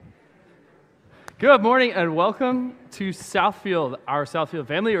Good morning and welcome to Southfield, our Southfield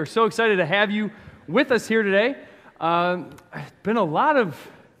family. We're so excited to have you with us here today. Been a lot of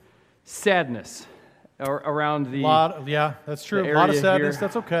sadness around the Yeah, that's true. A lot of sadness.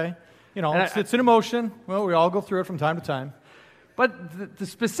 That's okay. You know, it's an emotion. Well, we all go through it from time to time. But the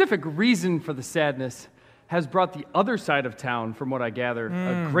specific reason for the sadness has brought the other side of town, from what I gather,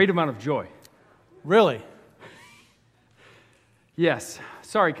 a great amount of joy. Really? Yes.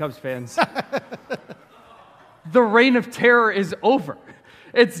 Sorry, Cubs fans. The reign of terror is over.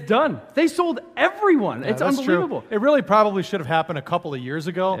 It's done. They sold everyone. It's unbelievable. True. It really probably should have happened a couple of years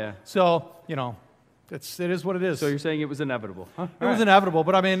ago. Yeah. So, you know, it is what it is. So you're saying it was inevitable, huh? It was inevitable,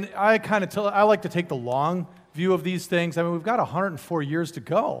 but I mean, I like to take the long view of these things. I mean, we've got 104 years to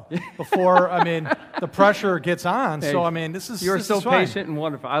go before, the pressure gets on. Hey, so, I mean, this is You're so fine. patient and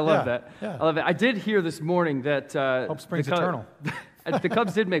wonderful. I love that. Yeah. I love it. I did hear this morning that Hope springs eternal. The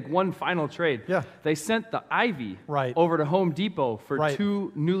Cubs did make one final trade. Yeah. They sent the ivy Right. over to Home Depot for Right.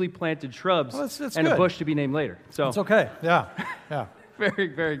 2 newly planted shrubs Well, that's and a good. bush to be named later. So It's okay. Yeah. very,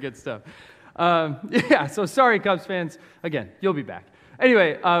 very good stuff. So sorry, Cubs fans. Again, you'll be back.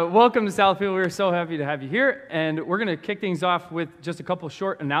 Anyway, welcome to Southfield. We're so happy to have you here, and we're going to kick things off with just a couple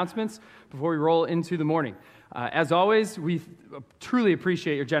short announcements before we roll into the morning. As always, we truly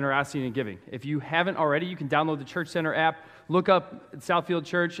appreciate your generosity and giving. If you haven't already, you can download the Church Center app, look up Southfield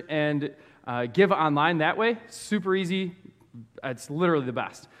Church, and give online that way. Super easy. It's literally the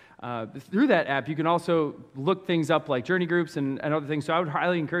best. Through that app, you can also look things up like journey groups and other things. So I would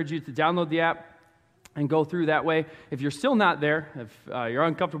highly encourage you to download the app and go through that way. If you're still not there, if you're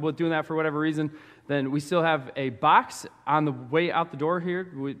uncomfortable with doing that for whatever reason, then we still have a box on the way out the door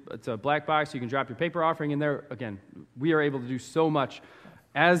here. It's a black box. You can drop your paper offering in there. Again, we are able to do so much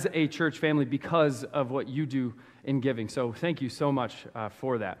as a church family because of what you do in giving. So thank you so much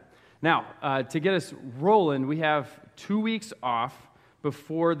for that. Now, to get us rolling, we have 2 weeks off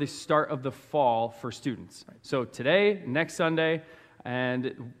before the start of the fall for students. So today, next Sunday,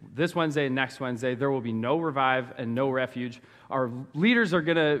 and this Wednesday and next Wednesday, there will be no Revive and no Refuge. Our leaders are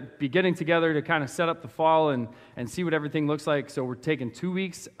going to be getting together to kind of set up the fall and see what everything looks like. So we're taking 2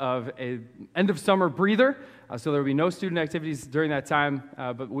 weeks of a end of summer breather. So there will be no student activities during that time,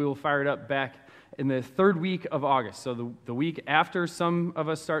 but we will fire it up back in the 3rd week of August. So the week after some of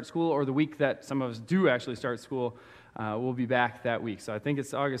us start school, or the week that some of us do actually start school, we'll be back that week. So I think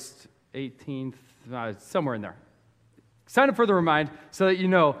it's August 18th, somewhere in there. Sign up for the Remind so that you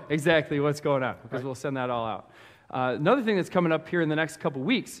know exactly what's going on, because we'll send that all out. Another thing that's coming up here in the next couple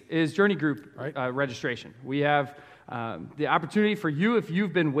weeks is Journey Group registration. We have the opportunity for you, if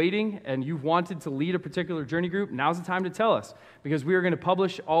you've been waiting and you've wanted to lead a particular Journey Group, now's the time to tell us, because we are going to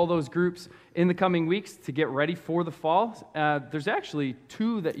publish all those groups in the coming weeks to get ready for the fall. There's actually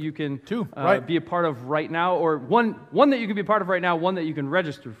 2 that you can be a part of right now, or one that you can be a part of right now, one that you can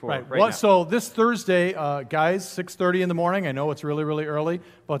register for right now. So this Thursday, guys, 6:30 in the morning. I know it's really, really early,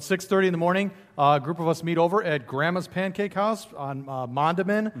 but 6:30 in the morning, a group of us meet over at Grandma's Pancake House on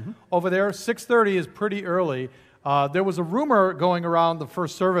Mondamin over there. 6:30 is pretty early. There was a rumor going around the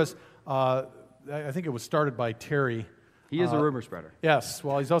first service. I think it was started by Terry. He is a rumor spreader. Yes.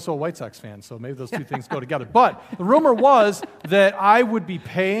 Well, he's also a White Sox fan, so maybe those two things go together. But the rumor was that I would be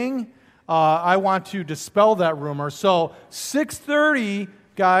paying. I want to dispel that rumor. So 6:30,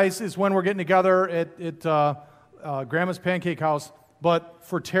 guys, is when we're getting together at Grandma's Pancake House. But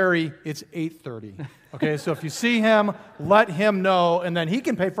for Terry, it's 8:30. Okay, so if you see him, let him know, and then he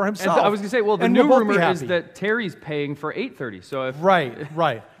can pay for himself. I was going to say, well, the new rumor is that Terry's paying for 8:30. So if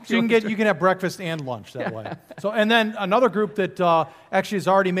right. So you can have breakfast and lunch that way. So, and then another group that actually has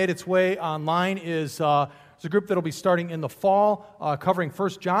already made its way online is it's a group that'll be starting in the fall, covering 1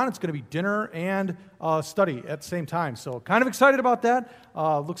 John. It's going to be dinner and study at the same time. So kind of excited about that.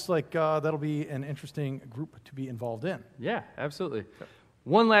 Looks like that'll be an interesting group to be involved in. Yeah, absolutely.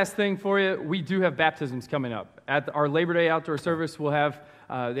 One last thing for you. We do have baptisms coming up. At our Labor Day outdoor service, we'll have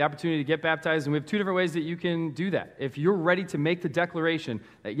the opportunity to get baptized, and we have 2 different ways that you can do that. If you're ready to make the declaration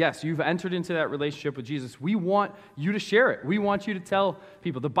that, yes, you've entered into that relationship with Jesus, we want you to share it. We want you to tell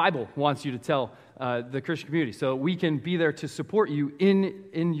people. The Bible wants you to tell the Christian community, so we can be there to support you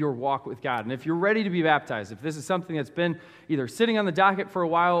in your walk with God. And if you're ready to be baptized, if this is something that's been either sitting on the docket for a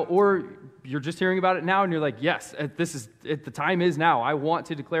while, or you're just hearing about it now and you're like, yes, the time is now. I want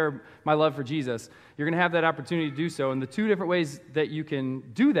to declare my love for Jesus. You're going to have that opportunity to do so. And the 2 different ways that you can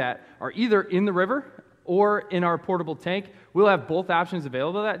do that are either in the river or in our portable tank. We'll have both options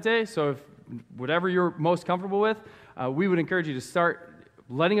available that day. So if whatever you're most comfortable with, we would encourage you to start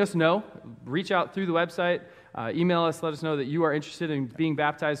letting us know. Reach out through the website. email us, let us know that you are interested in being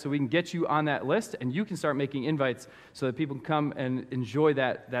baptized so we can get you on that list, and you can start making invites so that people can come and enjoy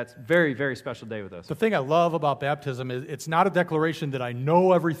that very, very special day with us. The thing I love about baptism is it's not a declaration that I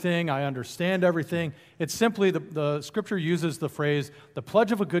know everything, I understand everything. It's simply the Scripture uses the phrase, the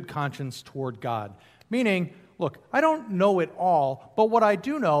pledge of a good conscience toward God, meaning, look, I don't know it all, but what I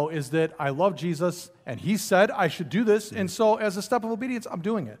do know is that I love Jesus, and He said I should do this, and so as a step of obedience, I'm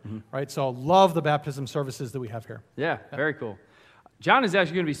doing it, right? So love the baptism services that we have here. Yeah, very cool. John is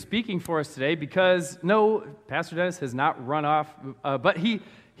actually going to be speaking for us today because, no, Pastor Dennis has not run off, but he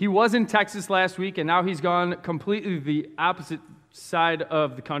was in Texas last week, and now he's gone completely the opposite side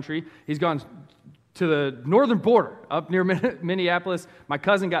of the country. He's gone to the northern border, up near Minneapolis. My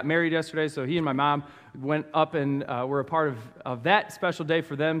cousin got married yesterday, so he and my mom went up and were a part of that special day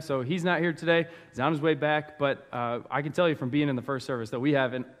for them. So he's not here today. He's on his way back. But I can tell you from being in the first service that we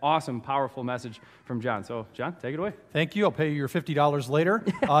have an awesome, powerful message from John. So, John, take it away. Thank you. I'll pay you your $50 later.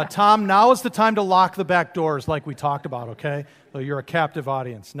 Tom, now is the time to lock the back doors like we talked about, okay? So you're a captive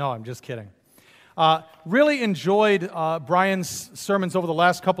audience. No, I'm just kidding. Really enjoyed Brian's sermons over the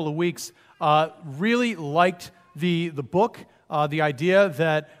last couple of weeks. Really liked the book, the idea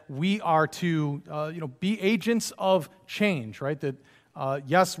that we are to be agents of change, right? That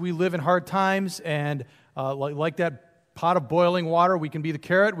yes, we live in hard times, and like that pot of boiling water, we can be the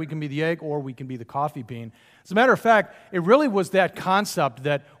carrot, we can be the egg, or we can be the coffee bean. As a matter of fact, it really was that concept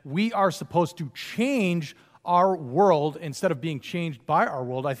that we are supposed to change our world instead of being changed by our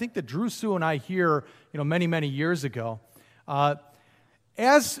world. I think that Drew, Sue, and I here, many, many years ago.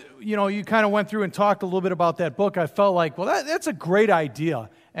 As you kind of went through and talked a little bit about that book, I felt like, well, that's a great idea,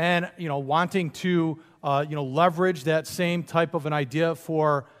 and wanting to leverage that same type of an idea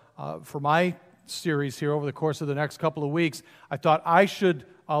for my series here over the course of the next couple of weeks, I thought I should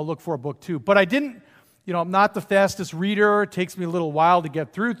look for a book too. But I didn't. I'm not the fastest reader. It takes me a little while to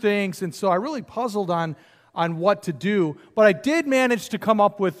get through things, and so I really puzzled on what to do. But I did manage to come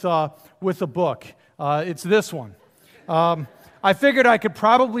up with a book. It's this one. I figured I could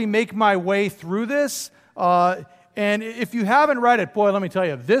probably make my way through this, and if you haven't read it, boy, let me tell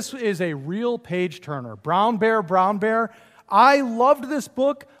you, this is a real page-turner. Brown Bear, Brown Bear. I loved this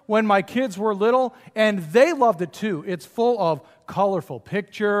book when my kids were little, and they loved it too. It's full of colorful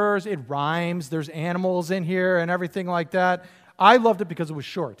pictures, it rhymes, there's animals in here and everything like that. I loved it because it was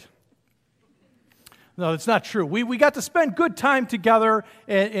short. No, it's not true. We got to spend good time together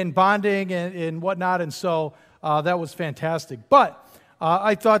in bonding and whatnot, and so that was fantastic. But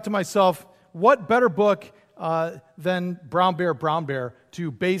I thought to myself, what better book than Brown Bear, Brown Bear to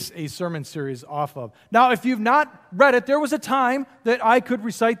base a sermon series off of? Now, if you've not read it, there was a time that I could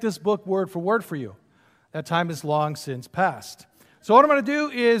recite this book word for word for you. That time is long since past. So what I'm going to do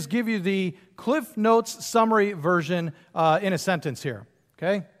is give you the Cliff Notes summary version in a sentence here.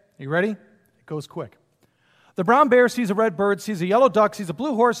 Okay? Are you ready? It goes quick. The brown bear sees a red bird, sees a yellow duck, sees a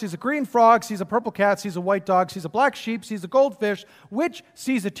blue horse, sees a green frog, sees a purple cat, sees a white dog, sees a black sheep, sees a goldfish, which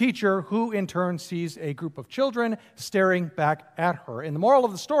sees a teacher who in turn sees a group of children staring back at her. And the moral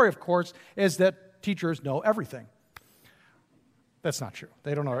of the story, of course, is that teachers know everything. That's not true.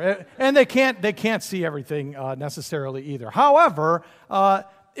 They don't know. And they can't see everything necessarily either. However,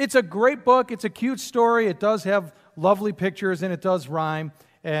 it's a great book. It's a cute story. It does have lovely pictures, and it does rhyme,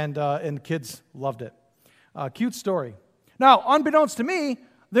 and kids loved it. Cute story. Now, unbeknownst to me,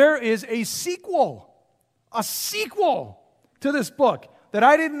 there is a sequel to this book that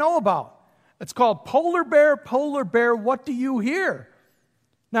I didn't know about. It's called Polar Bear, What Do You Hear?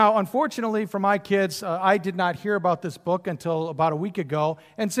 Now, unfortunately for my kids, I did not hear about this book until about a week ago,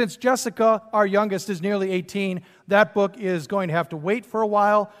 and since Jessica, our youngest, is nearly 18, that book is going to have to wait for a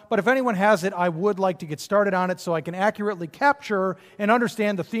while, but if anyone has it, I would like to get started on it so I can accurately capture and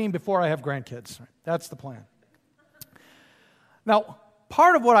understand the theme before I have grandkids. That's the plan. Now,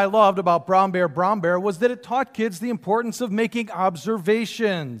 part of what I loved about Brown Bear was that it taught kids the importance of making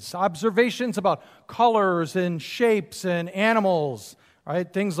observations about colors and shapes and animals.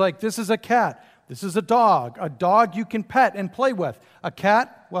 Right? Things like, this is a cat, this is a dog you can pet and play with. A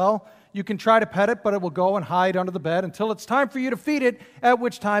cat, well, you can try to pet it, but it will go and hide under the bed until it's time for you to feed it, at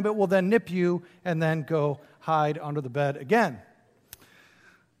which time it will then nip you and then go hide under the bed again.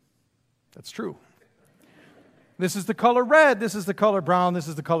 That's true. This is the color red, this is the color brown, this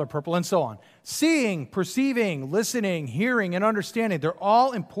is the color purple, and so on. Seeing, perceiving, listening, hearing, and understanding, they're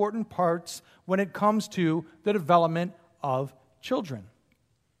all important parts when it comes to the development of children.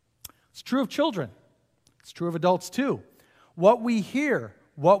 It's true of children. It's true of adults too. What we hear,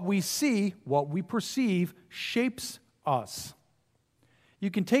 what we see, what we perceive shapes us.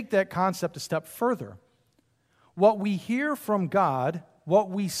 You can take that concept a step further. What we hear from God, what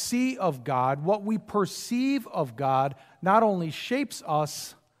we see of God, what we perceive of God, not only shapes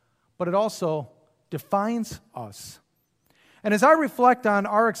us, but it also defines us. And as I reflect on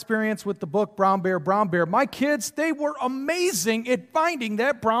our experience with the book Brown Bear, my kids, they were amazing at finding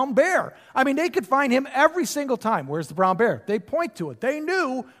that brown bear. I mean, they could find him every single time. Where's the brown bear? They point to it. They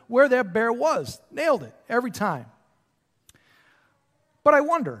knew where that bear was. Nailed it every time. But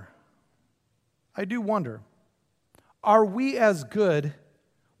I do wonder, are we as good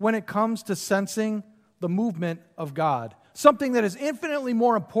when it comes to sensing the movement of God? Something that is infinitely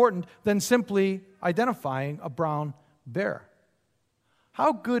more important than simply identifying a brown bear.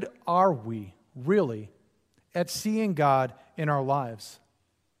 How good are we, really, at seeing God in our lives?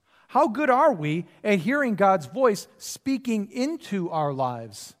 How good are we at hearing God's voice speaking into our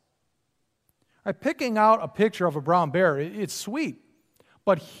lives? Picking out a picture of a brown bear, it's sweet.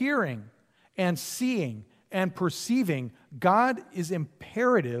 But hearing and seeing and perceiving God is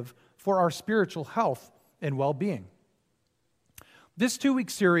imperative for our spiritual health and well-being. This 2-week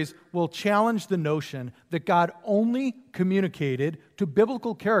series will challenge the notion that God only communicated to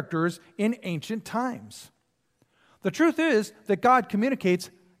biblical characters in ancient times. The truth is that God communicates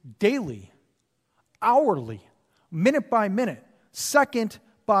daily, hourly, minute by minute, second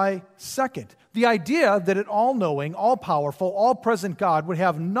by second. The idea that an all-knowing, all-powerful, all-present God would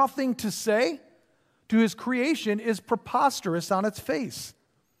have nothing to say to his creation is preposterous on its face.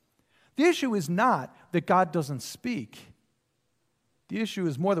 The issue is not that God doesn't speak. The issue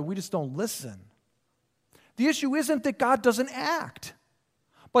is more that we just don't listen. The issue isn't that God doesn't act,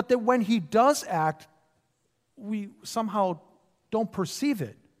 but that when he does act, we somehow don't perceive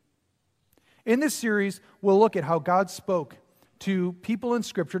it. In this series, we'll look at how God spoke to people in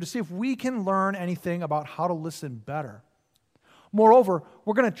Scripture to see if we can learn anything about how to listen better. Moreover,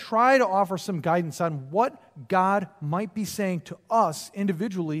 we're going to try to offer some guidance on what God might be saying to us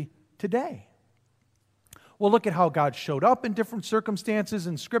individually today. We'll look at how God showed up in different circumstances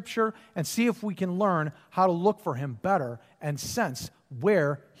in Scripture and see if we can learn how to look for him better and sense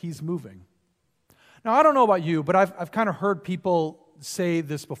where he's moving. Now, I don't know about you, but I've kind of heard people say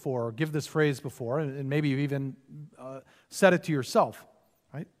this before, or give this phrase before, and maybe you've even said it to yourself,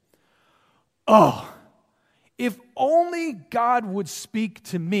 right? Oh, if only God would speak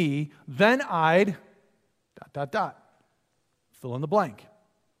to me, then I'd... ... fill in the blank.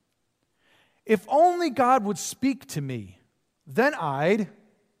 If only God would speak to me, then I'd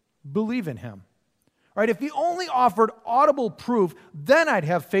believe in him. Right? If he only offered audible proof, then I'd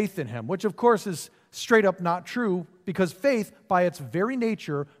have faith in him, which of course is straight up not true, because faith, by its very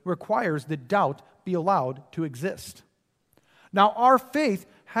nature, requires that doubt be allowed to exist. Now, our faith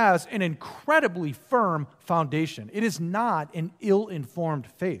has an incredibly firm foundation. It is not an ill-informed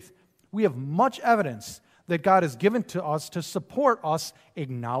faith. We have much evidence that God has given to us to support us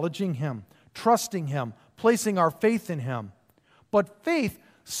acknowledging him, trusting him, placing our faith in him. But faith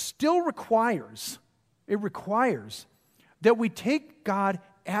still requires that we take God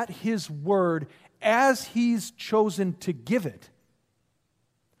at his word as he's chosen to give it,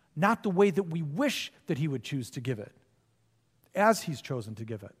 not the way that we wish that he would choose to give it, as he's chosen to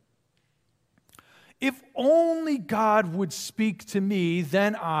give it. If only God would speak to me,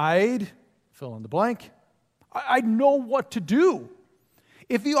 then I'd fill in the blank. I'd know what to do.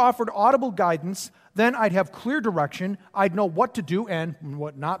 If he offered audible guidance, then I'd have clear direction. I'd know what to do and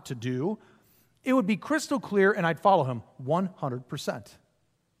what not to do. It would be crystal clear, and I'd follow him 100%.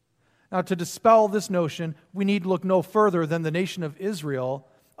 Now, to dispel this notion, we need look no further than the nation of Israel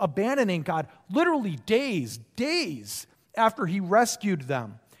abandoning God literally days after he rescued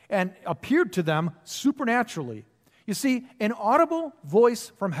them and appeared to them supernaturally. You see, an audible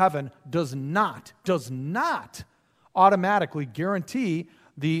voice from heaven does not automatically guarantee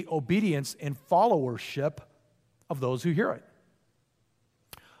the obedience and followership of those who hear it.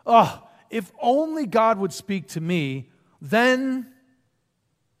 Oh, if only God would speak to me, then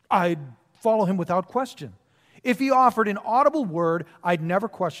I'd follow him without question. If he offered an audible word, I'd never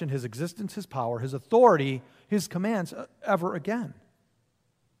question his existence, his power, his authority, his commands ever again.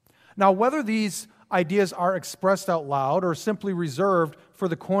 Now, whether these ideas are expressed out loud or simply reserved for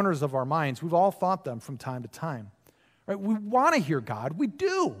the corners of our minds, we've all thought them from time to time. Right? We want to hear God. We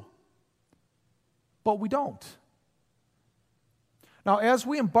do. But we don't. Now, as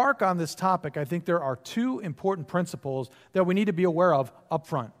we embark on this topic, I think there are two important principles that we need to be aware of up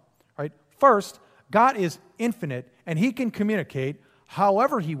front. Right? First, God is infinite, and he can communicate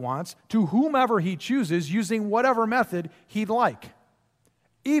however he wants to whomever he chooses using whatever method he'd like,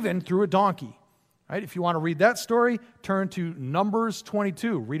 even through a donkey. Right? If you want to read that story, turn to Numbers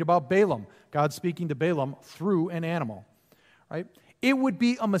 22. Read about Balaam, God speaking to Balaam through an animal. Right? It would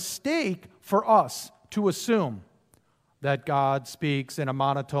be a mistake for us to assume that God speaks in a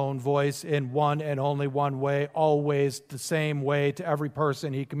monotone voice in one and only one way, always the same way to every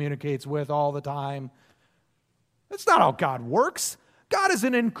person he communicates with all the time. That's not how God works. God is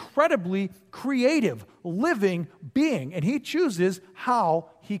an incredibly creative, living being, and he chooses how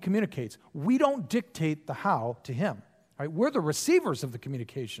he communicates. We don't dictate the how to him. Right? We're the receivers of the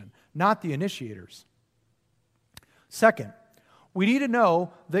communication, not the initiators. Second, we need to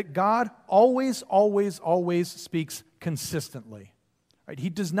know that God always, always, always speaks consistently. Right? He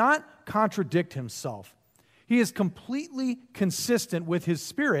does not contradict himself. He is completely consistent with his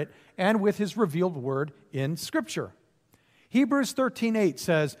Spirit and with his revealed word in Scripture. Hebrews 13:8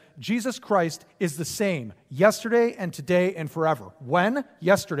 says, Jesus Christ is the same yesterday and today and forever. When?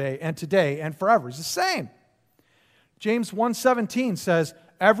 Yesterday and today and forever. He's the same. James 1:17 says,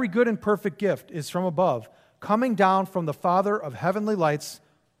 every good and perfect gift is from above, coming down from the Father of heavenly lights,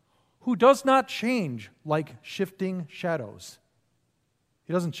 who does not change like shifting shadows.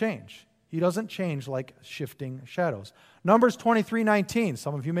 He doesn't change. He doesn't change like shifting shadows. Numbers 23:19,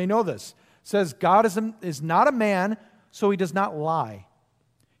 some of you may know this, says, God is not a man, so he does not lie.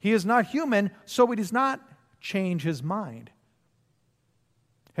 He is not human, so he does not change his mind.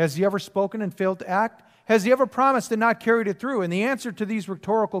 Has he ever spoken and failed to act? Has he ever promised and not carried it through? And the answer to these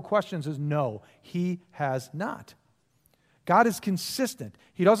rhetorical questions is no, he has not. God is consistent.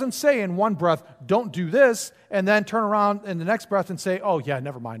 He doesn't say in one breath, don't do this, and then turn around in the next breath and say, oh yeah,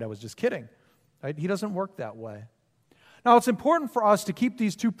 never mind, I was just kidding. Right? He doesn't work that way. Now, it's important for us to keep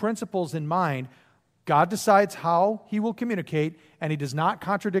these two principles in mind. God decides how he will communicate, and he does not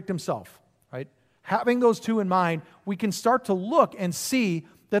contradict himself. Right? Having those two in mind, we can start to look and see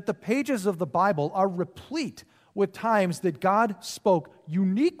that the pages of the Bible are replete with times that God spoke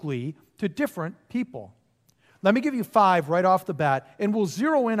uniquely to different people. Let me give you 5 right off the bat, and we'll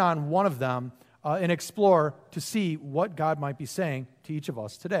zero in on one of them and explore to see what God might be saying to each of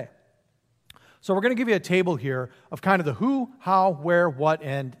us today. So we're going to give you a table here of kind of the who, how, where, what,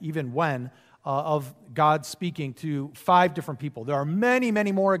 and even when of God speaking to 5 different people. There are many,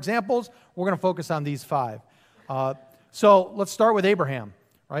 many more examples. We're going to focus on these 5. So let's start with Abraham,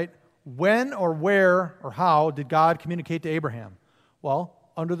 right? When or where or how did God communicate to Abraham? Well,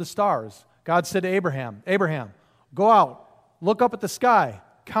 under the stars. God said to Abraham, Abraham, go out, look up at the sky,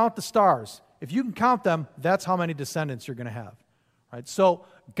 count the stars. If you can count them, that's how many descendants you're going to have. Right? So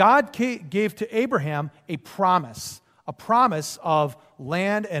God gave to Abraham a promise of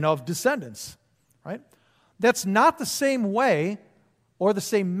land and of descendants. Right? That's not the same way or the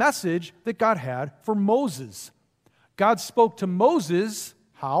same message that God had for Moses. God spoke to Moses,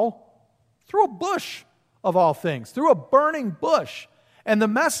 how? Through a bush, of all things, through a burning bush. And the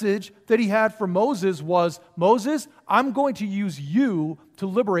message that he had for Moses was, Moses, I'm going to use you to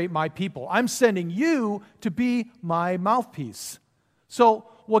liberate my people. I'm sending you to be my mouthpiece. So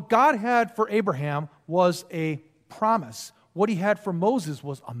what God had for Abraham was a promise. What he had for Moses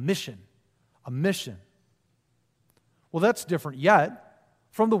was a mission. A mission. Well, that's different yet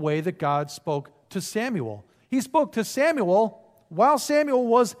from the way that God spoke to Samuel. He spoke to Samuel while Samuel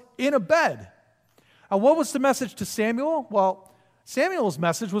was in a bed. Now, what was the message to Samuel? Well, Samuel's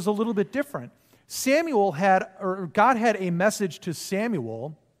message was a little bit different. God had a message to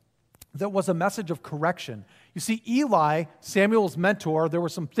Samuel that was a message of correction. You see, Eli, Samuel's mentor, there were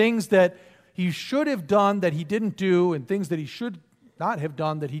some things that he should have done that he didn't do, and things that he should not have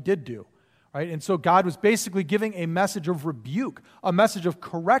done that he did do. Right? And so God was basically giving a message of rebuke, a message of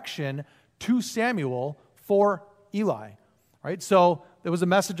correction to Samuel for Eli. Right? So there was a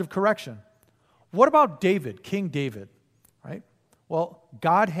message of correction. What about David, King David? Right? Well,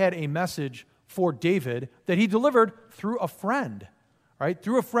 God had a message for David that he delivered through a friend, right?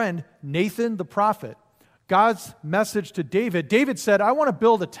 Through a friend, Nathan the prophet. God's message to David, David said, I want to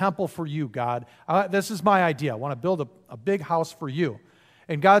build a temple for you, God. This is my idea. I want to build a big house for you.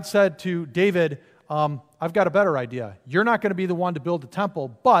 And God said to David, I've got a better idea. You're not going to be the one to build the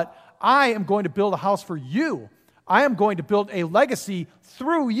temple, but I am going to build a house for you. I am going to build a legacy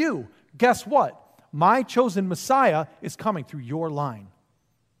through you. Guess what? My chosen Messiah is coming through your line.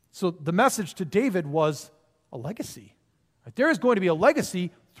 So the message to David was a legacy. There is going to be a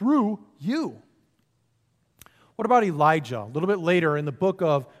legacy through you. What about Elijah? A little bit later in the book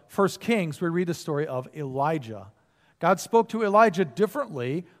of 1 Kings, we read the story of Elijah. God spoke to Elijah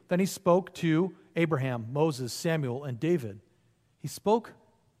differently than he spoke to Abraham, Moses, Samuel, and David. He spoke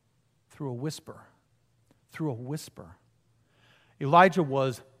through a whisper. Through a whisper. Elijah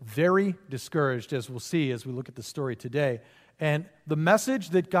was very discouraged, as we'll see as we look at the story today. And the message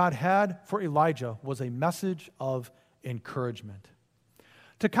that God had for Elijah was a message of encouragement.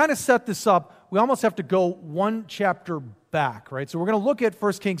 To kind of set this up, we almost have to go one chapter back, right? So we're going to look at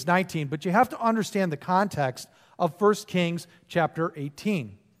 1 Kings 19, but you have to understand the context of 1 Kings chapter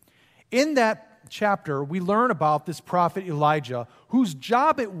 18. In that chapter, we learn about this prophet Elijah, whose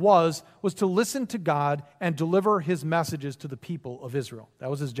job it was to listen to God and deliver his messages to the people of Israel. That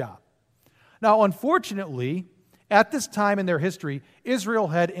was his job. Now, unfortunately, at this time in their history, Israel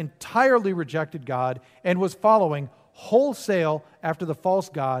had entirely rejected God and was following wholesale after the false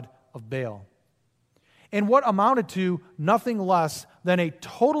god of Baal. In what amounted to nothing less than a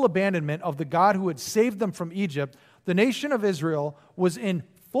total abandonment of the God who had saved them from Egypt, the nation of Israel was in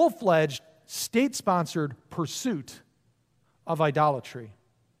full-fledged, state-sponsored pursuit of idolatry.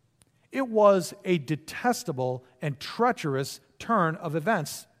 It was a detestable and treacherous turn of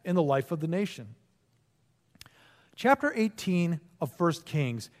events in the life of the nation. Chapter 18 of 1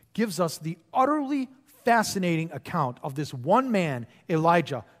 Kings gives us the utterly fascinating account of this one man,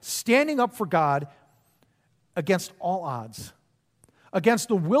 Elijah, standing up for God against all odds, against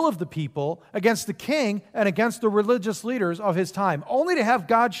the will of the people, against the king, and against the religious leaders of his time, only to have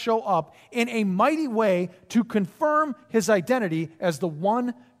God show up in a mighty way to confirm his identity as the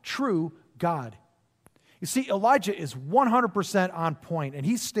one true God. You see, Elijah is 100% on point, and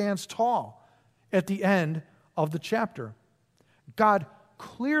he stands tall at the end of the chapter. God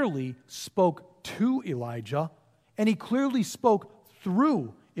clearly spoke to Elijah, and he clearly spoke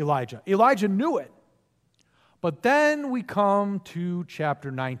through Elijah. Elijah knew it. But then we come to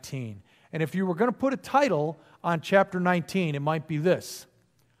chapter 19. And if you were going to put a title on chapter 19, it might be this: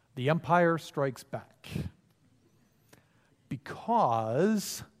 The Empire Strikes Back.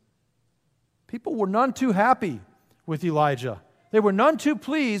 Because people were none too happy with Elijah. They were none too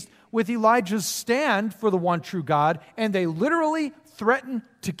pleased with Elijah's stand for the one true God, and they literally threatened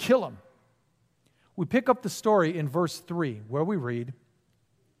to kill him. We pick up the story in verse 3, where we read,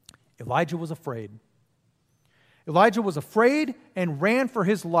 Elijah was afraid. Elijah was afraid and ran for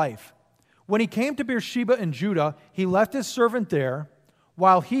his life. When he came to Beersheba in Judah, he left his servant there,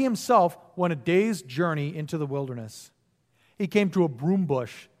 while he himself went a day's journey into the wilderness. He came to a broom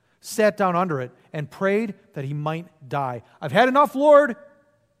bush, sat down under it, and prayed that he might die. "I've had enough, Lord,"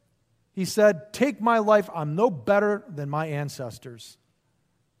 he said. "Take my life. I'm no better than my ancestors."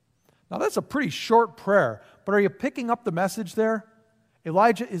 Now, that's a pretty short prayer, but are you picking up the message there?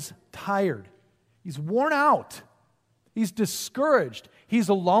 Elijah is tired. He's worn out. He's discouraged. He's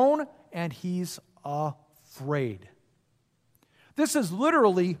alone, and he's afraid. This is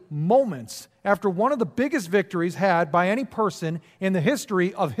literally moments after one of the biggest victories had by any person in the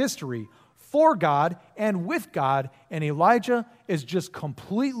history of history for God and with God, and Elijah is just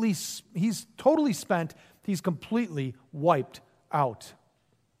he's totally spent. He's completely wiped out.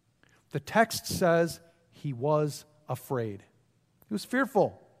 The text says he was afraid. He was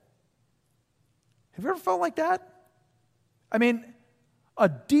fearful. Have you ever felt like that? I mean, a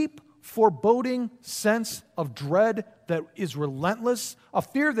deep, foreboding sense of dread that is relentless, a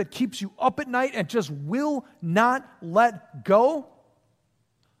fear that keeps you up at night and just will not let go.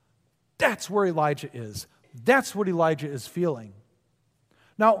 That's where Elijah is. That's what Elijah is feeling.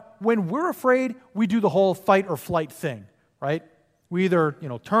 Now, when we're afraid, we do the whole fight or flight thing, right? We either,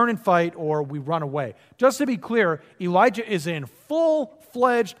 turn and fight or we run away. Just to be clear, Elijah is in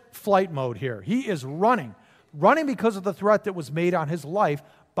full-fledged flight mode here. He is running because of the threat that was made on his life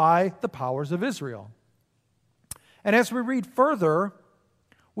by the powers of Israel. And as we read further,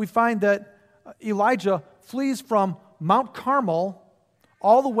 we find that Elijah flees from Mount Carmel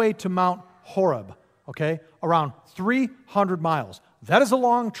all the way to Mount Horeb, around 300 miles. That is a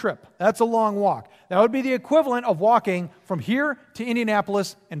long trip. That's a long walk. That would be the equivalent of walking from here to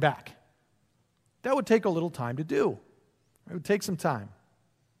Indianapolis and back. That would take a little time to do. It would take some time.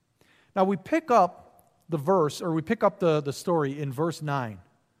 Now we pick up the story in verse 9.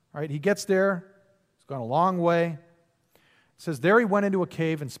 All right, he gets there. He's gone a long way. It says, "There he went into a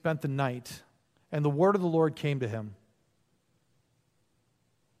cave and spent the night, and the word of the Lord came to him."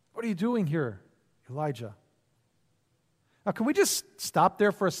 What are you doing here, Elijah? Now, can we just stop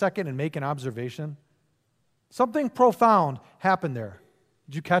there for a second and make an observation? Something profound happened there.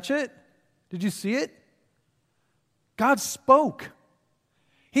 Did you catch it? Did you see it? God spoke.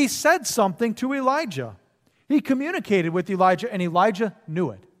 He said something to Elijah. He communicated with Elijah, and Elijah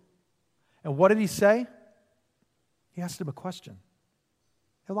knew it. And what did he say? He asked him a question.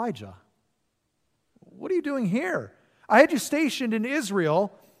 "Elijah, what are you doing here? I had you stationed in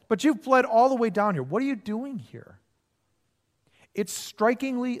Israel, but you've fled all the way down here. What are you doing here?" It's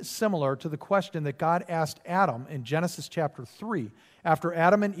strikingly similar to the question that God asked Adam in Genesis chapter 3, after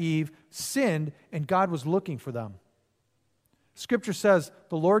Adam and Eve sinned and God was looking for them. Scripture says,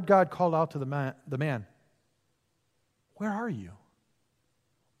 the Lord God called out to the man, "Where are you?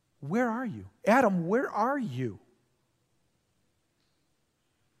 Where are you? Adam, where are you?"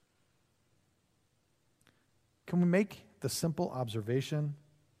 Can we make the simple observation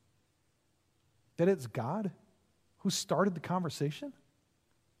that it's God who started the conversation?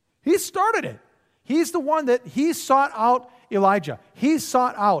 He started it. He's the one that he sought out Elijah. He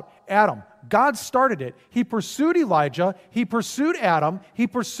sought out Adam. God started it. He pursued Elijah. He pursued Adam. He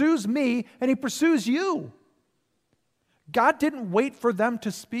pursues me, and he pursues you. God didn't wait for them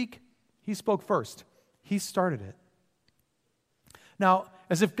to speak. He spoke first. He started it. Now,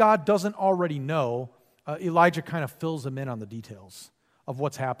 as if God doesn't already know, Elijah kind of fills him in on the details of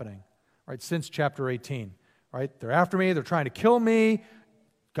what's happening, right, since chapter 18. Right? They're after me. They're trying to kill me.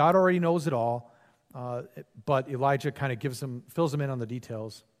 God already knows it all. But Elijah kind of fills him in on the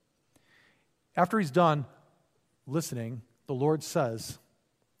details. After he's done listening, the Lord says,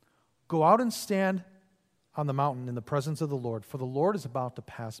 "Go out and stand on the mountain in the presence of the Lord, for the Lord is about to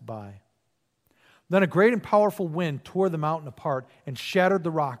pass by." Then a great and powerful wind tore the mountain apart and shattered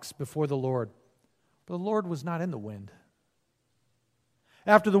the rocks before the Lord. But the Lord was not in the wind.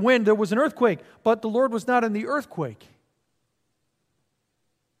 After the wind, there was an earthquake, but the Lord was not in the earthquake.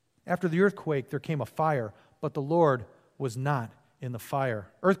 After the earthquake, there came a fire, but the Lord was not in the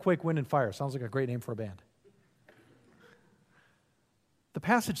fire. Earthquake, wind, and fire. Sounds like a great name for a band. The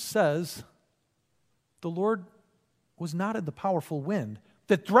passage says the Lord was not in the powerful wind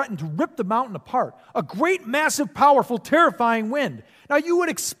that threatened to rip the mountain apart. A great, massive, powerful, terrifying wind. Now, you would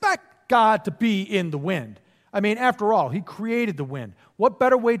expect God to be in the wind. I mean, after all, He created the wind. What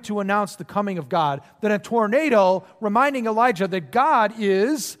better way to announce the coming of God than a tornado reminding Elijah that God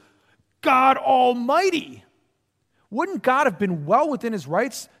is God Almighty? Wouldn't God have been well within His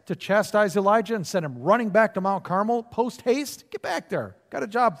rights to chastise Elijah and send him running back to Mount Carmel post-haste? Get back there. Got a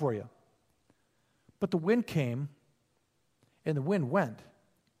job for you. But the wind came, and the wind went.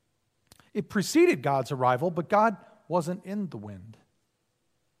 It preceded God's arrival, but God wasn't in the wind.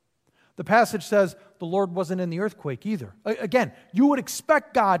 The passage says the Lord wasn't in the earthquake either. Again, you would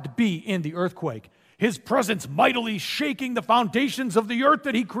expect God to be in the earthquake. His presence mightily shaking the foundations of the earth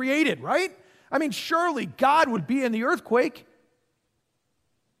that He created, right? I mean, surely God would be in the earthquake.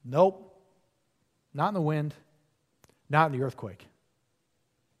 Nope. Not in the wind. Not in the earthquake.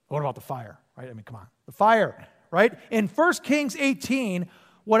 What about the fire, right? I mean, come on. The fire, right? In 1 Kings 18,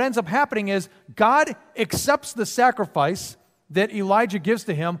 what ends up happening is God accepts the sacrifice that Elijah gives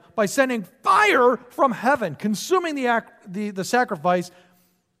to him by sending fire from heaven, consuming the sacrifice,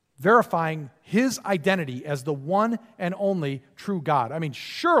 verifying His identity as the one and only true God. I mean,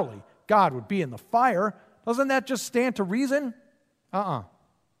 surely God would be in the fire. Doesn't that just stand to reason?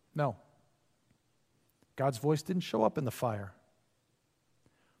 No. God's voice didn't show up in the fire.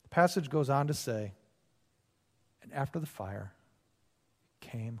 The passage goes on to say, and after the fire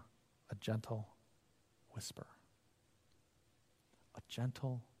came a gentle whisper. A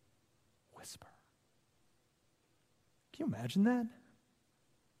gentle whisper. Can you imagine that?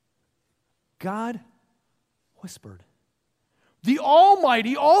 God whispered. The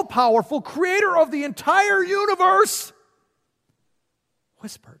almighty, all-powerful creator of the entire universe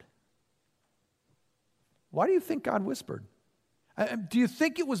whispered. Why do you think God whispered? Do you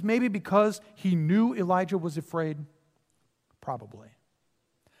think it was maybe because He knew Elijah was afraid? Probably.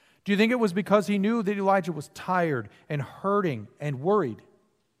 Do you think it was because He knew that Elijah was tired and hurting and worried?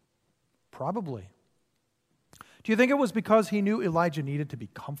 Probably. Do you think it was because He knew Elijah needed to be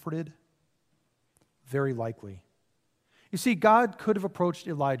comforted? Very likely. You see, God could have approached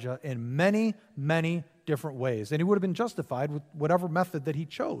Elijah in many, many different ways, and He would have been justified with whatever method that He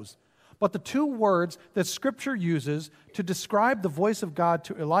chose. But the two words that Scripture uses to describe the voice of God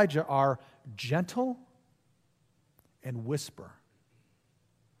to Elijah are gentle and whisper.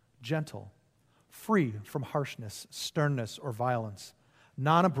 Gentle, free from harshness, sternness, or violence,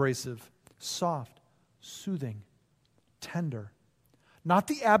 non-abrasive, soft, soothing, tender. Not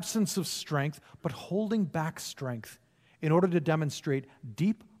the absence of strength, but holding back strength in order to demonstrate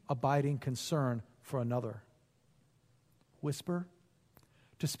deep, abiding concern for another. Whisper,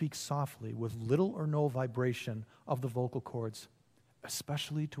 to speak softly with little or no vibration of the vocal cords,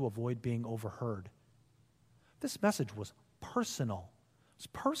 especially to avoid being overheard. This message was personal. It's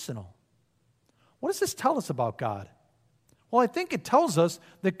personal. What does this tell us about God? Well, I think it tells us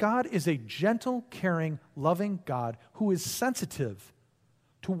that God is a gentle, caring, loving God who is sensitive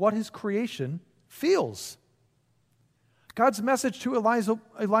to what His creation feels. God's message to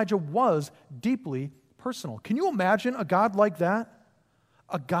Elijah was deeply personal. Can you imagine a God like that?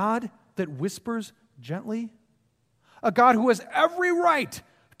 A God that whispers gently? A God who has every right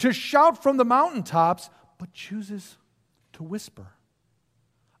to shout from the mountaintops, but chooses to whisper.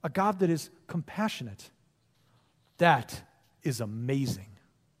 A God that is compassionate. That is amazing.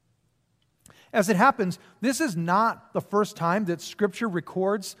 As it happens, this is not the first time that Scripture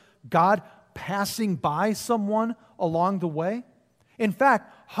records God passing by someone along the way. In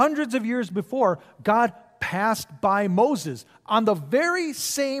fact, hundreds of years before, God passed by Moses on the very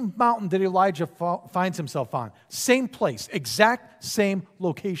same mountain that Elijah finds himself on. Same place, exact same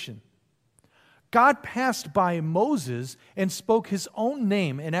location. God passed by Moses and spoke his own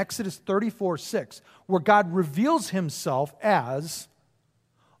name in Exodus 34:6, where God reveals himself as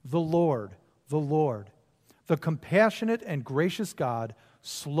the Lord, the compassionate and gracious God,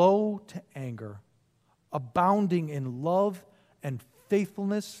 slow to anger, abounding in love and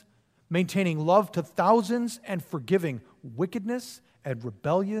faithfulness, maintaining love to thousands and forgiving wickedness and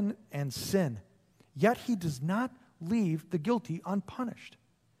rebellion and sin. Yet he does not leave the guilty unpunished.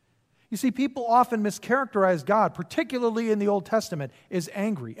 You see, people often mischaracterize God, particularly in the Old Testament, as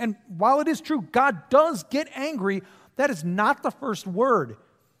angry. And while it is true, God does get angry, that is not the first word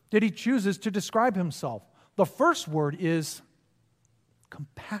that he chooses to describe himself. The first word is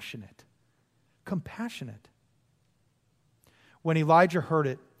compassionate. Compassionate. When Elijah heard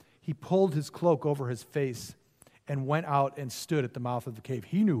it, he pulled his cloak over his face and went out and stood at the mouth of the cave.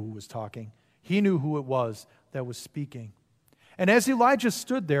 He knew who was talking. He knew who it was that was speaking. And as Elijah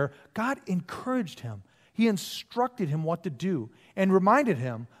stood there, God encouraged him. He instructed him what to do and reminded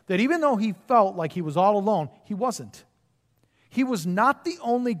him that even though he felt like he was all alone, he wasn't. He was not the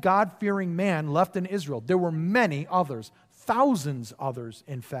only God-fearing man left in Israel. There were many others, thousands others,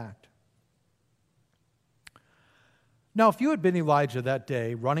 in fact. Now, if you had been Elijah that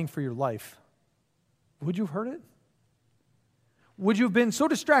day running for your life, would you have heard it? Would you have been so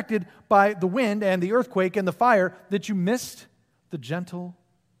distracted by the wind and the earthquake and the fire that you missed the gentle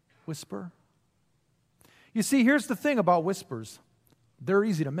whisper? You see, here's the thing about whispers. They're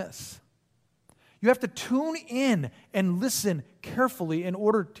easy to miss. You have to tune in and listen carefully in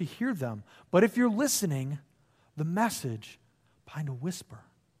order to hear them. But if you're listening, the message behind a whisper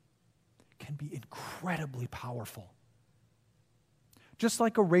can be incredibly powerful. Just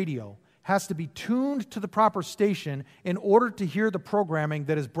like a radio has to be tuned to the proper station in order to hear the programming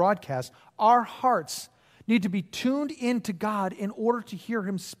that is broadcast, our hearts need to be tuned into God in order to hear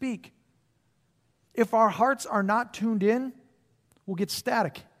him speak. If our hearts are not tuned in, we'll get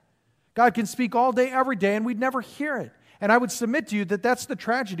static. God can speak all day, every day, and we'd never hear it. And I would submit to you that that's the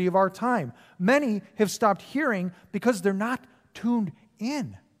tragedy of our time. Many have stopped hearing because they're not tuned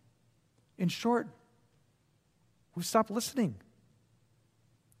in. In short, we've stopped listening.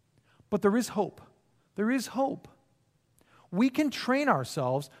 But there is hope. There is hope. We can train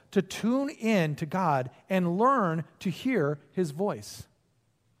ourselves to tune in to God and learn to hear his voice.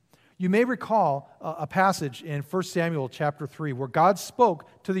 You may recall a passage in 1 Samuel chapter 3 where God spoke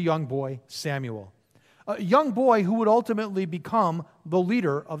to the young boy Samuel, a young boy who would ultimately become the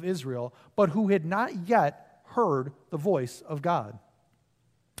leader of Israel, but who had not yet heard the voice of God.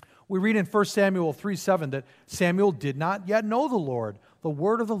 We read in 1 Samuel 3:7 that Samuel did not yet know the Lord. The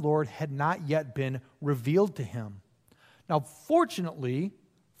word of the Lord had not yet been revealed to him. Now, fortunately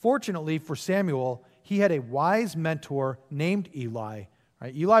for Samuel, he had a wise mentor named Eli.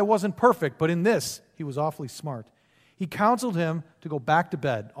 Right? Eli wasn't perfect, but in this, he was awfully smart. He counseled him to go back to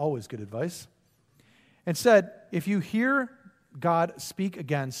bed, always good advice, and said, if you hear God speak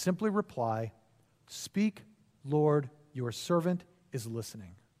again, simply reply, "Speak, Lord, your servant is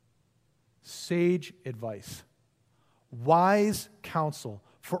listening." Sage advice, wise counsel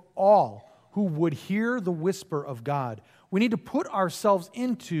for all who would hear the whisper of God. We need to put ourselves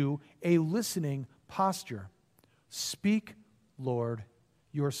into a listening posture. Speak, Lord,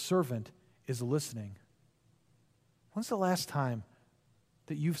 your servant is listening. When's the last time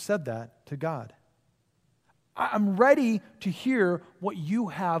that you've said that to God? I'm ready to hear what you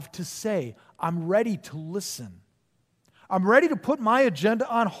have to say. I'm ready to listen. I'm ready to put my agenda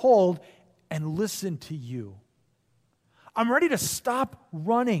on hold and listen to you. I'm ready to stop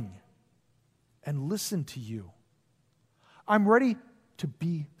running and listen to you. I'm ready to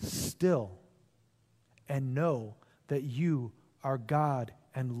be still and know that you are God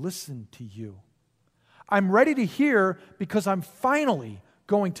and listen to you. I'm ready to hear because I'm finally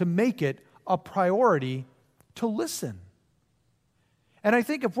going to make it a priority to listen. And I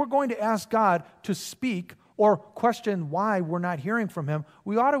think if we're going to ask God to speak or question why we're not hearing from him,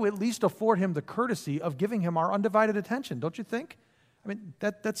 we ought to at least afford him the courtesy of giving him our undivided attention, don't you think? I mean,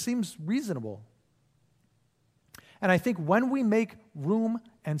 that seems reasonable. And I think when we make room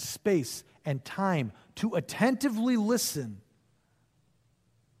and space and time to attentively listen,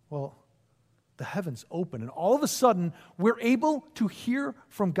 well, the heavens open, and all of a sudden, we're able to hear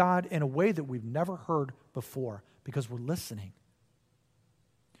from God in a way that we've never heard before because we're listening.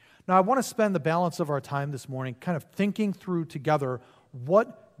 Now, I want to spend the balance of our time this morning kind of thinking through together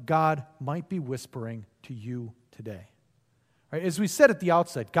what God might be whispering to you today. Right? As we said at the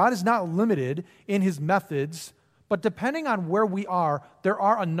outset, God is not limited in his methods, but depending on where we are, there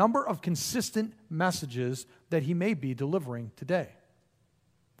are a number of consistent messages that he may be delivering today.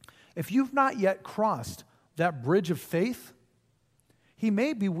 If you've not yet crossed that bridge of faith, he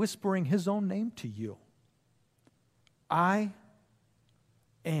may be whispering his own name to you. I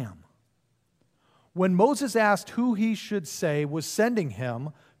am. When Moses asked who he should say was sending him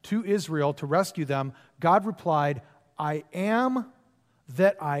to Israel to rescue them, God replied, I am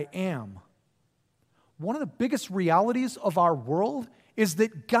that I am. One of the biggest realities of our world is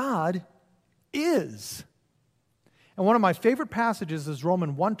that God is. And one of my favorite passages is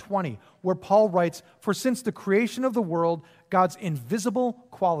Romans 1:20, where Paul writes, for since the creation of the world, God's invisible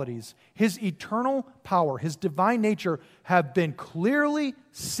qualities, his eternal power, his divine nature have been clearly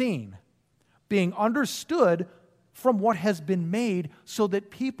seen, being understood from what has been made so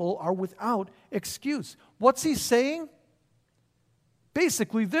that people are without excuse. What's he saying?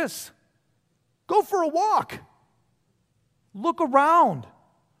 Basically this: go for a walk. Look around.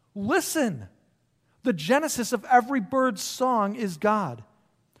 Listen. The genesis of every bird's song is God.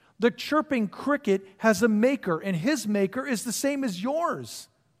 The chirping cricket has a maker, and his maker is the same as yours.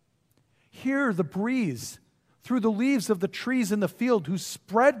 Hear the breeze through the leaves of the trees in the field, who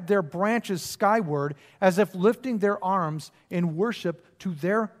spread their branches skyward as if lifting their arms in worship to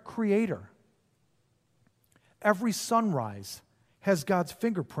their Creator. Every sunrise has God's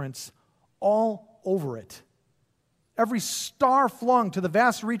fingerprints all over it. Every star flung to the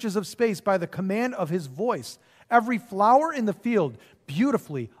vast reaches of space by the command of his voice. Every flower in the field,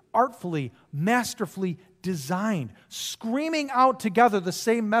 beautifully, artfully, masterfully designed, screaming out together the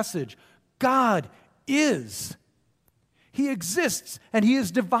same message. God is. He exists, and he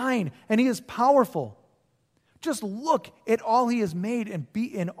is divine, and he is powerful. Just look at all he has made and be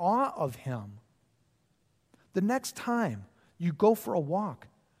in awe of him. The next time you go for a walk,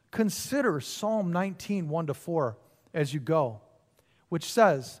 consider Psalm 19, 1-4 as you go, which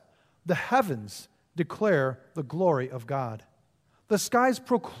says, the heavens declare the glory of God. The skies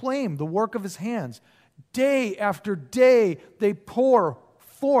proclaim the work of his hands. Day after day they pour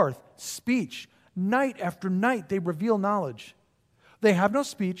forth speech. Night after night they reveal knowledge. They have no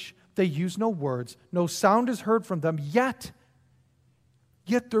speech, they use no words, no sound is heard from them, yet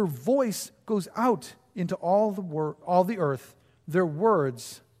their voice goes out into all the earth, their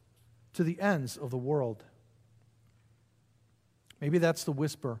words to the ends of the world. Maybe that's the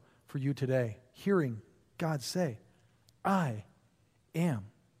whisper for you today, hearing God say, I am.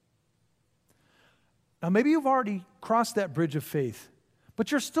 Now, maybe you've already crossed that bridge of faith,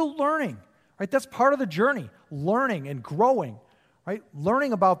 but you're still learning, right? That's part of the journey, learning and growing, right?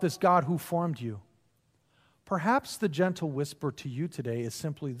 Learning about this God who formed you. Perhaps the gentle whisper to you today is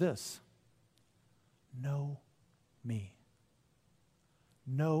simply this: know me.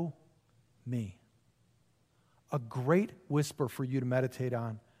 Know me. A great whisper for you to meditate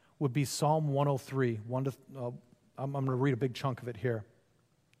on would be Psalm 103. I'm going to read a big chunk of it here.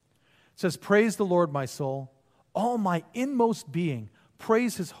 It says, praise the Lord, my soul. All my inmost being,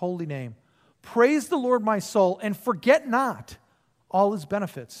 praise his holy name. Praise the Lord, my soul, and forget not all his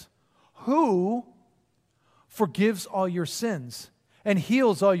benefits. Who forgives all your sins and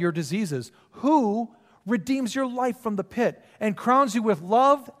heals all your diseases? Who redeems your life from the pit and crowns you with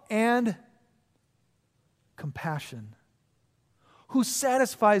love and compassion, who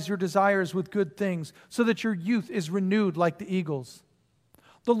satisfies your desires with good things so that your youth is renewed like the eagles.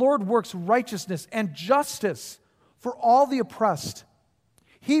 The Lord works righteousness and justice for all the oppressed.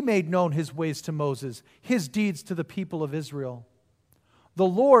 He made known his ways to Moses, his deeds to the people of Israel. The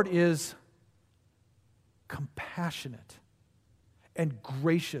Lord is compassionate and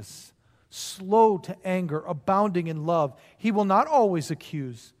gracious, slow to anger, abounding in love. He will not always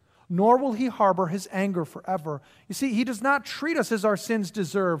accuse, nor will he harbor his anger forever. You see, he does not treat us as our sins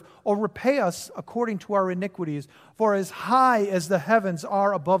deserve or repay us according to our iniquities. For as high as the heavens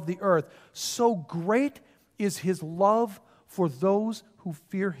are above the earth, so great is his love for those who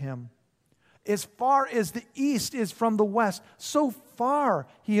fear him. As far as the east is from the west, so far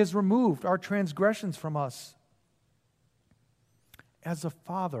he has removed our transgressions from us. As a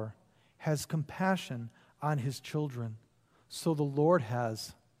father has compassion on his children, so the Lord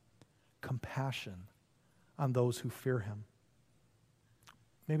has compassion on those who fear him.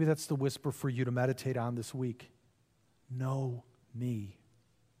 Maybe that's the whisper for you to meditate on this week. Know me.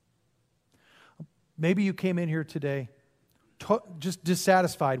 Maybe you came in here today just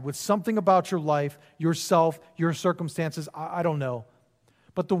dissatisfied with something about your life, yourself, your circumstances, I don't know.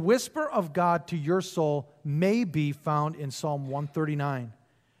 But the whisper of God to your soul may be found in Psalm 139,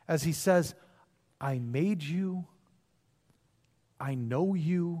 as he says, I made you, I know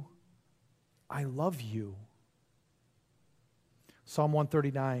you, I love you. Psalm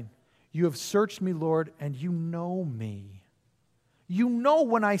 139, you have searched me, Lord, and you know me. You know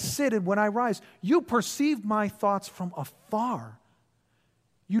when I sit and when I rise. You perceive my thoughts from afar.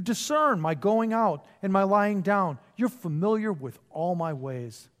 You discern my going out and my lying down. You're familiar with all my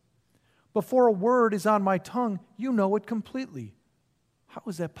ways. Before a word is on my tongue, you know it completely. How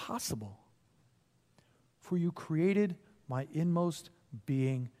is that possible? For you created my inmost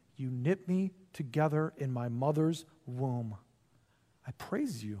being. You knit me together in my mother's womb. I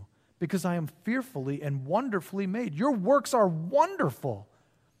praise you, because I am fearfully and wonderfully made. Your works are wonderful.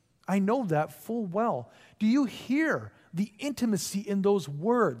 I know that full well. Do you hear the intimacy in those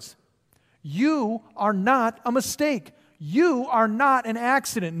words? You are not a mistake. You are not an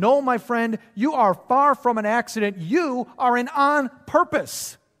accident. No, my friend, you are far from an accident. You are an on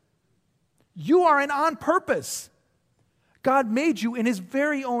purpose. You are an on purpose. God made you in his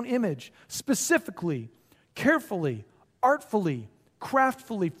very own image, specifically, carefully, artfully,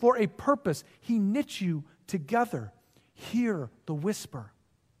 craftfully, for a purpose. He knit you together. Hear the whisper.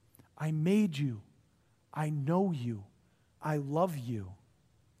 I made you. I know you. I love you.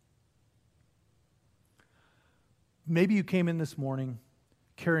 Maybe you came in this morning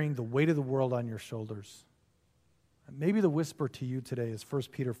carrying the weight of the world on your shoulders. Maybe the whisper to you today is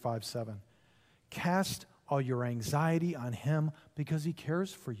 1 Peter 5:7. Cast all your anxiety on him because he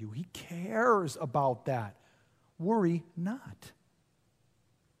cares for you. He cares about that. Worry not.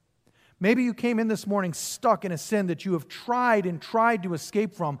 Maybe you came in this morning stuck in a sin that you have tried and tried to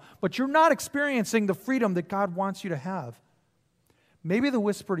escape from, but you're not experiencing the freedom that God wants you to have. Maybe the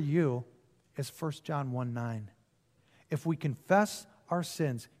whisper to you is 1 John 1:9. If we confess our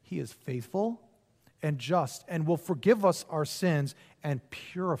sins, he is faithful and just and will forgive us our sins and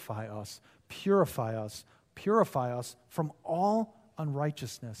purify us from all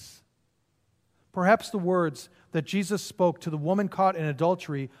unrighteousness. Perhaps the words that Jesus spoke to the woman caught in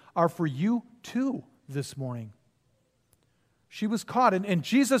adultery are for you too this morning. She was caught, and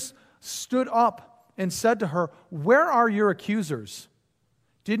Jesus stood up and said to her, where are your accusers?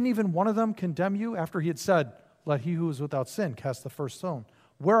 Didn't even one of them condemn you after he had said, let he who is without sin cast the first stone?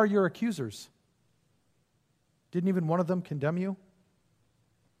 Where are your accusers? Didn't even one of them condemn you?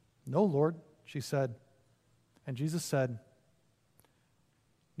 No, Lord, she said. And Jesus said,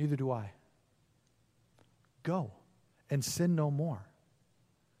 neither do I. Go and sin no more.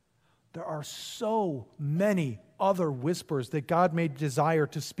 There are so many other whispers that God may desire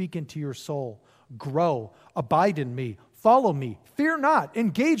to speak into your soul. Grow, abide in me, follow me, fear not,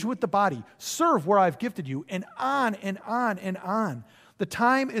 engage with the body, serve where I've gifted you, and on and on and on. The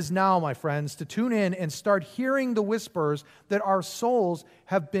time is now, my friends, to tune in and start hearing the whispers that our souls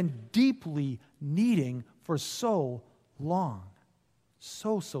have been deeply needing for so long.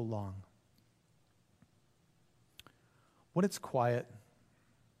 So long. When it's quiet,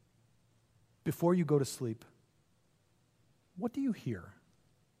 before you go to sleep, what do you hear?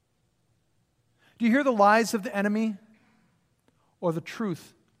 Do you hear the lies of the enemy or the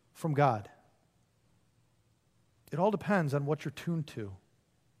truth from God? It all depends on what you're tuned to.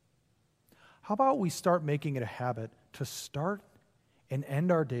 How about we start making it a habit to start and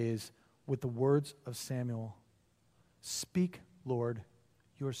end our days with the words of Samuel? Speak, Lord,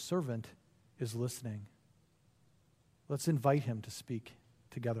 your servant is listening. Let's invite him to speak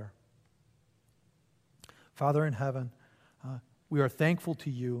together. Father in heaven, we are thankful to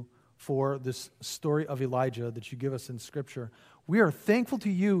you for this story of Elijah that you give us in Scripture. We are thankful to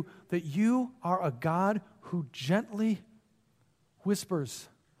you that you are a God who gently whispers,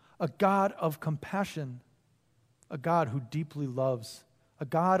 a God of compassion, a God who deeply loves, a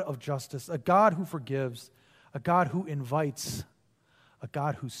God of justice, a God who forgives, a God who invites, a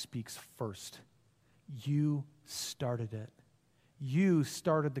God who speaks first. You started it. You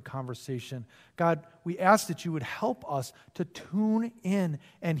started the conversation. God, we ask that you would help us to tune in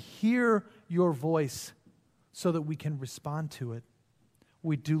and hear your voice so that we can respond to it.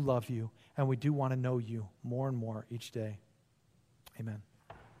 We do love you, and we do want to know you more and more each day. Amen.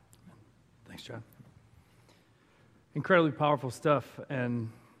 Thanks, John. Incredibly powerful stuff, and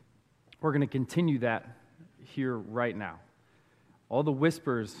we're going to continue that here right now. All the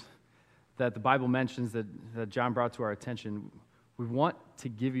whispers that the Bible mentions that John brought to our attention, we want to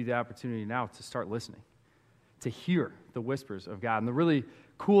give you the opportunity now to start listening, to hear the whispers of God. And the really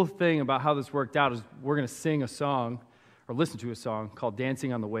cool thing about how this worked out is we're going to sing a song or listen to a song called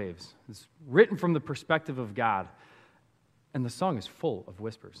Dancing on the Waves. It's written from the perspective of God, and the song is full of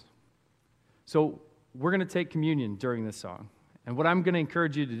whispers. So we're going to take communion during this song. And what I'm going to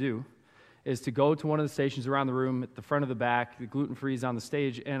encourage you to do is to go to one of the stations around the room, at the front of the back. The gluten-free is on the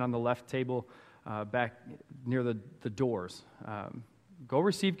stage and on the left table back near the doors. Go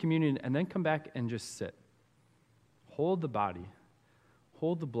receive communion and then come back and just sit. Hold the body.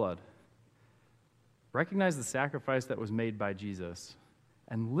 Hold the blood. Recognize the sacrifice that was made by Jesus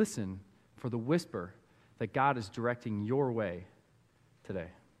and listen for the whisper that God is directing your way today.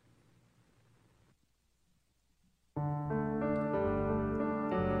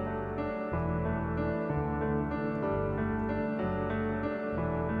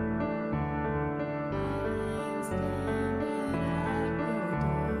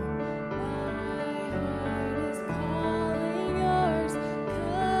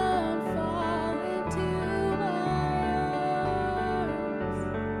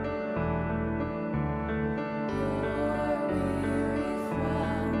 Weary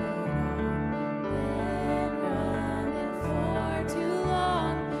fly.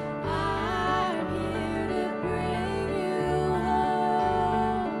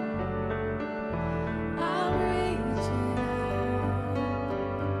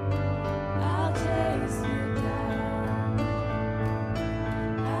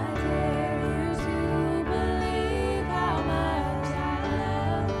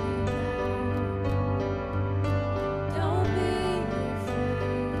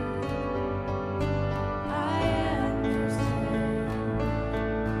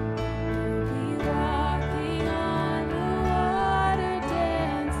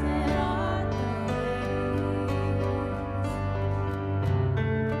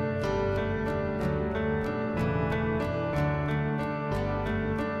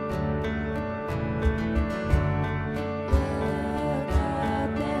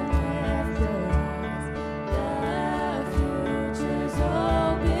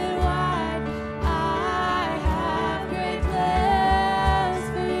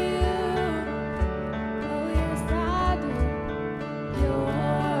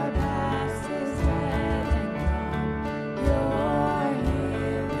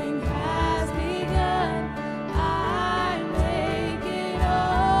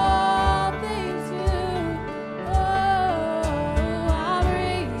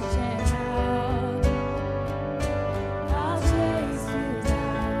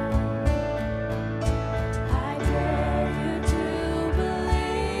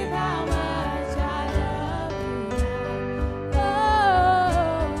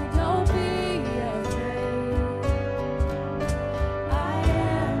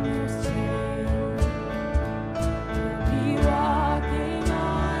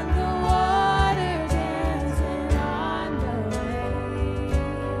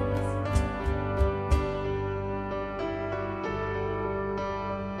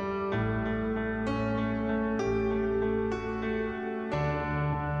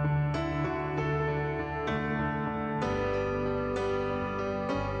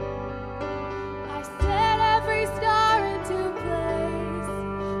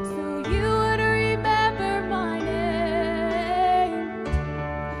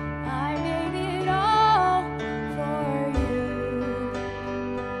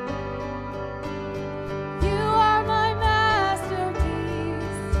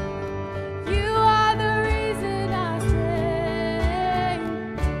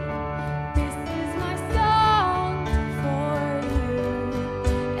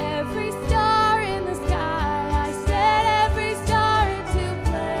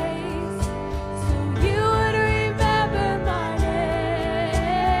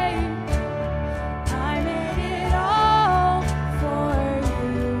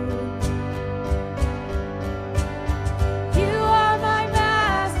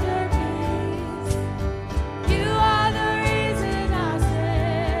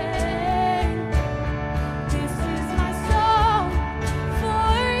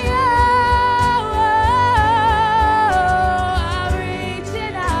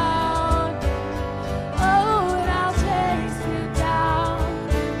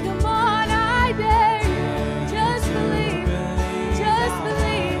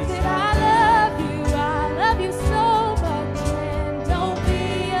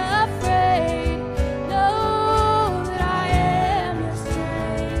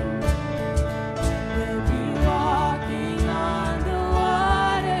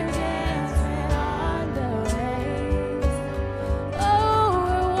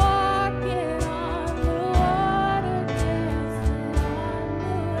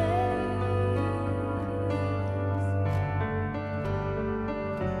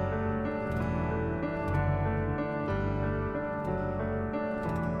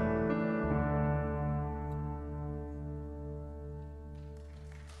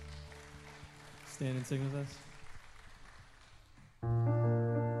 stand and sing with us?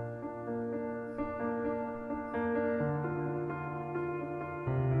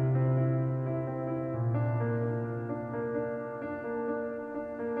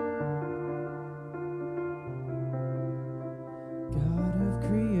 God of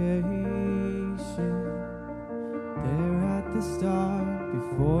creation, there at the start,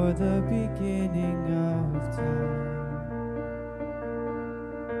 before the beginning of time.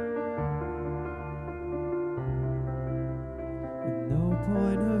 With no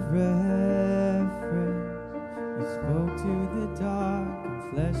point of reference, you spoke to the dark and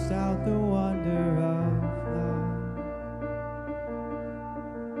fleshed out the wonder of life.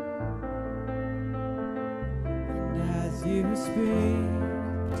 And as you speak,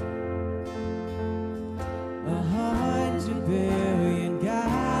 100 billion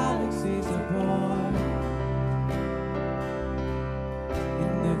galaxies are born.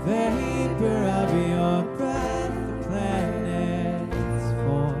 In the vapor of your breath, the planets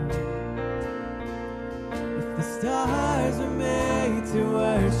form. If the stars were made to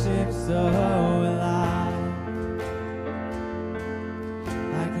worship, so will I.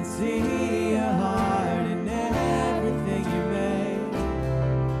 I can see your heart in everything you made.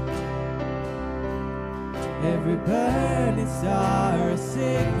 Every burning star, a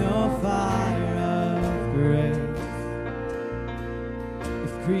signal fire of grace.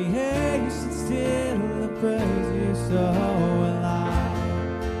 If creation still praise you, so will I.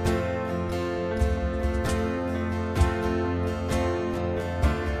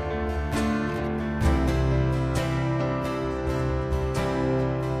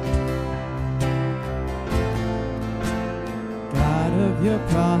 God of your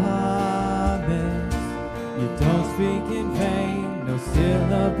promise, you don't speak in vain, no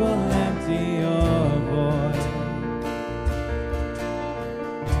syllable empty or void.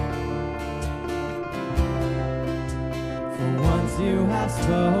 For once you have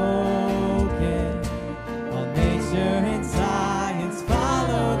spoken, all nature and science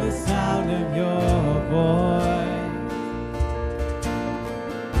follow the sound of your voice.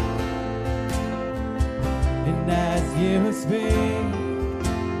 And as you speak,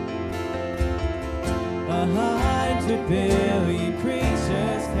 100 billion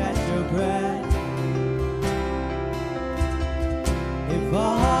creatures catch your breath,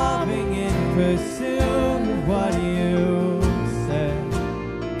 evolving in pursuit of what you said.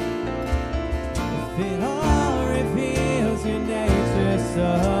 If it all reveals your nature, so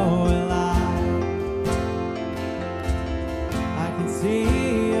will I. I can see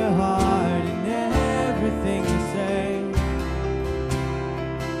your heart in everything you say.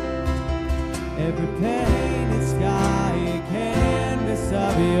 Every painted sky, a canvas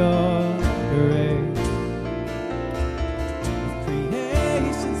of your grace. If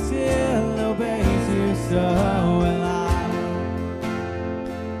creation still obeys you, so will I.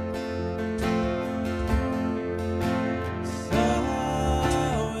 So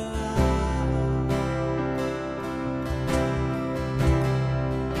will I.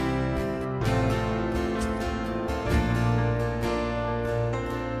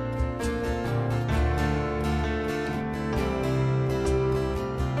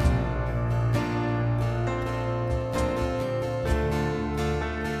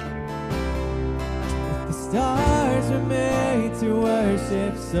 The stars were made to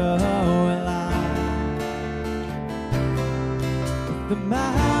worship, so will I. If the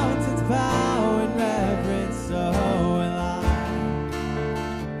mountains bow in reverence, so will I.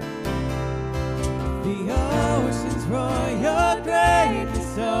 If the oceans roar your greatness,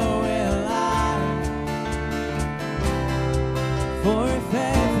 so will I. For if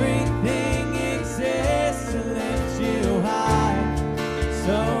everything exists to lift you high,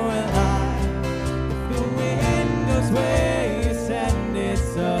 so will I. The wind goes where you send it,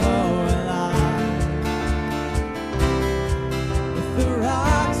 so will I. If the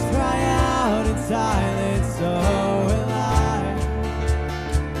rocks cry out in silence, so will I.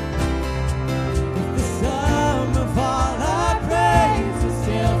 If the sum of all our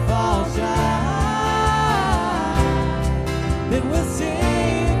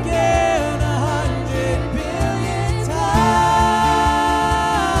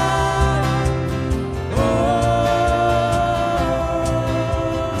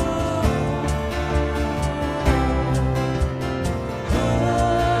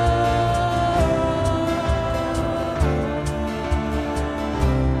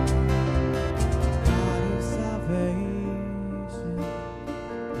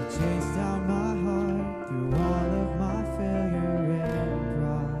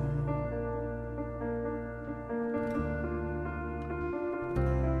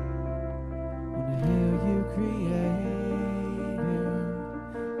Creator,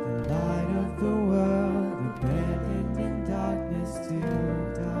 the light of the world, abandoned in darkness to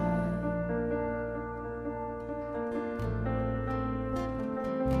die.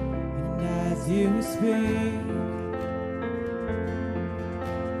 And as you speak,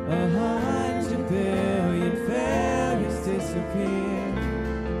 100 billion failures disappear.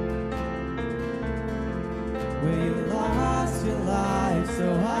 Where you lost your life so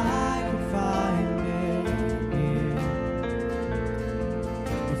I could find it here.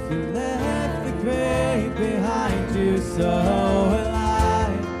 If you left the grave behind you so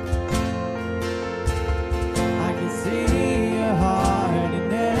alive, I can see your heart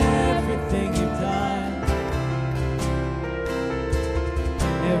in everything you've done.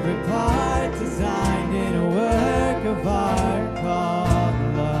 Every part designed in a work of art called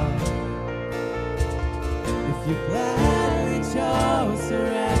love. If you gladly chose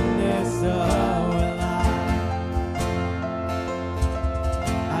surrender, so will I.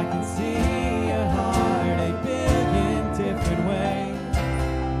 I can see your heart a billion different ways.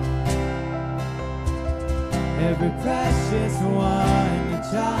 Every precious one, your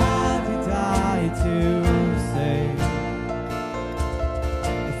child you died to save.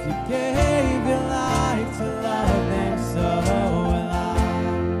 If you gave your life to love them, so will I.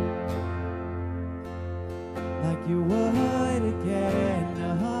 Like you would again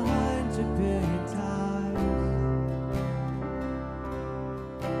 100 billion times.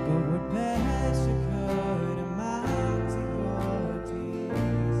 But what measure could amount to your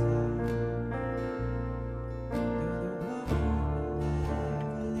desire? You're the one that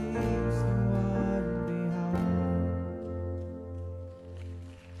never leaves the one behind.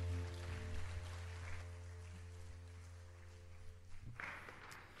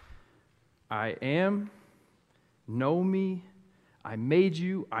 I am, know me, I made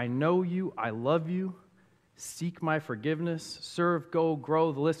you, I know you, I love you, seek my forgiveness, serve, go,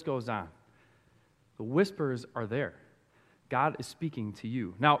 grow, the list goes on. The whispers are there. God is speaking to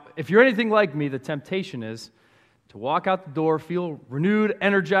you. Now, if you're anything like me, the temptation is to walk out the door, feel renewed,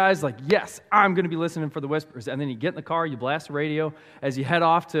 energized, like, yes, I'm going to be listening for the whispers. And then you get in the car, you blast the radio as you head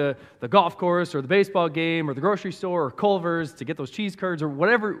off to the golf course or the baseball game or the grocery store or Culver's to get those cheese curds or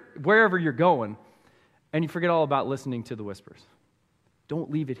whatever, wherever you're going, and you forget all about listening to the whispers. Don't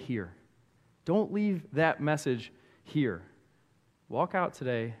leave it here. Don't leave that message here. Walk out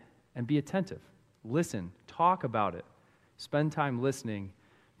today and be attentive. Listen. Talk about it. Spend time listening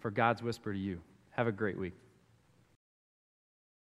for God's whisper to you. Have a great week.